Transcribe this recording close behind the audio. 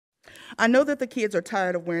I know that the kids are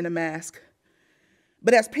tired of wearing a mask,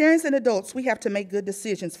 but as parents and adults, we have to make good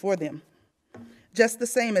decisions for them, just the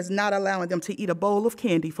same as not allowing them to eat a bowl of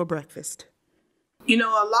candy for breakfast. You know,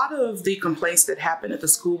 a lot of the complaints that happen at the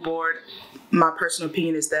school board, my personal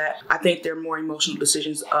opinion is that I think they're more emotional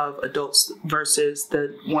decisions of adults versus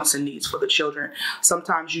the wants and needs for the children.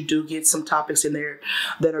 Sometimes you do get some topics in there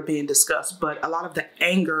that are being discussed, but a lot of the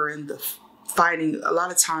anger and the fighting, a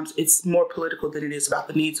lot of times it's more political than it is about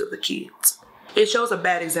the needs of the kids. It shows a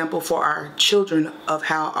bad example for our children of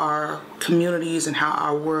how our communities and how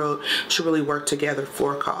our world should really work together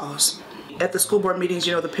for a cause. At the school board meetings,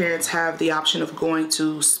 you know, the parents have the option of going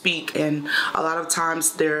to speak, and a lot of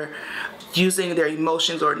times they're using their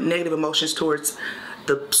emotions or negative emotions towards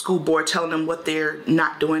the school board, telling them what they're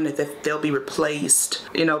not doing, that they'll be replaced.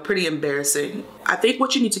 You know, pretty embarrassing. I think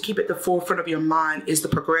what you need to keep at the forefront of your mind is the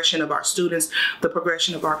progression of our students, the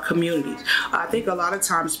progression of our communities. I think a lot of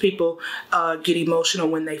times people get emotional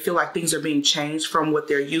when they feel like things are being changed from what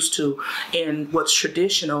they're used to and what's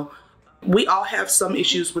traditional. We all have some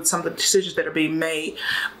issues with some of the decisions that are being made,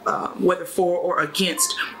 whether for or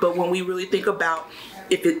against. But when we really think about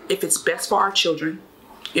if it's best for our children,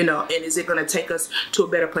 you know, and is it going to take us to a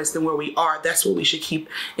better place than where we are, that's what we should keep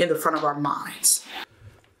in the front of our minds.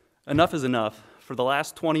 Enough is enough. For the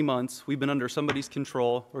last 20 months, we've been under somebody's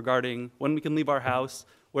control regarding when we can leave our house,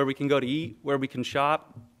 where we can go to eat, where we can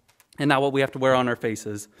shop, and now what we have to wear on our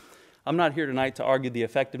faces. I'm not here tonight to argue the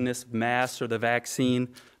effectiveness of masks or the vaccine,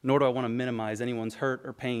 nor do I want to minimize anyone's hurt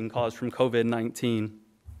or pain caused from COVID-19.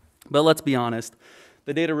 But let's be honest,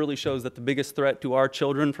 the data really shows that the biggest threat to our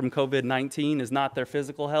children from COVID-19 is not their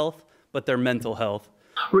physical health, but their mental health.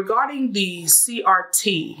 Regarding the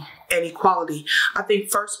CRT and equality, I think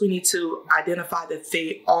first we need to identify that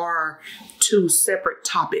they are two separate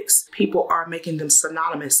topics. People are making them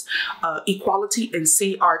synonymous. Equality and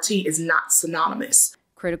CRT is not synonymous.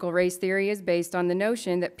 Critical race theory is based on the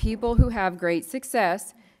notion that people who have great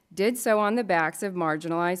success did so on the backs of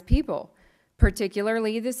marginalized people,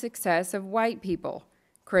 particularly the success of white people.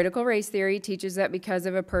 Critical race theory teaches that because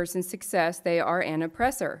of a person's success, they are an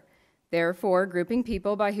oppressor, therefore grouping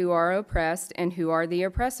people by who are oppressed and who are the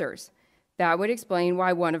oppressors. That would explain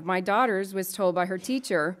why one of my daughters was told by her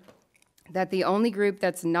teacher that the only group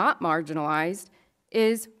that's not marginalized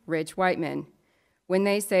is rich white men. When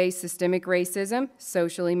they say systemic racism,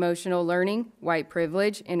 social emotional learning, white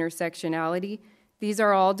privilege, intersectionality, these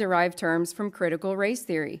are all derived terms from critical race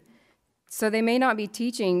theory. So they may not be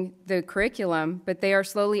teaching the curriculum, but they are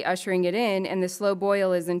slowly ushering it in, and the slow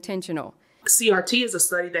boil is intentional. CRT is a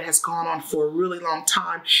study that has gone on for a really long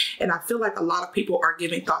time, and I feel like a lot of people are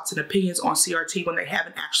giving thoughts and opinions on CRT when they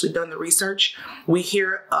haven't actually done the research. We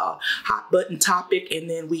hear a hot button topic, and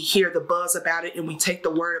then we hear the buzz about it, and we take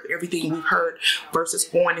the word of everything we've heard versus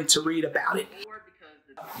going in to read about it.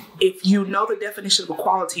 If you know the definition of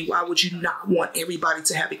equality, why would you not want everybody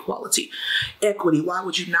to have equality? Equity, why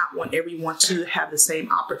would you not want everyone to have the same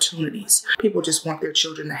opportunities? People just want their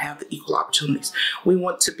children to have the equal opportunities. We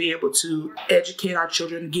want to be able to educate our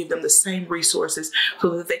children, give them the same resources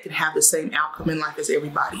so that they can have the same outcome in life as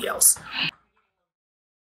everybody else.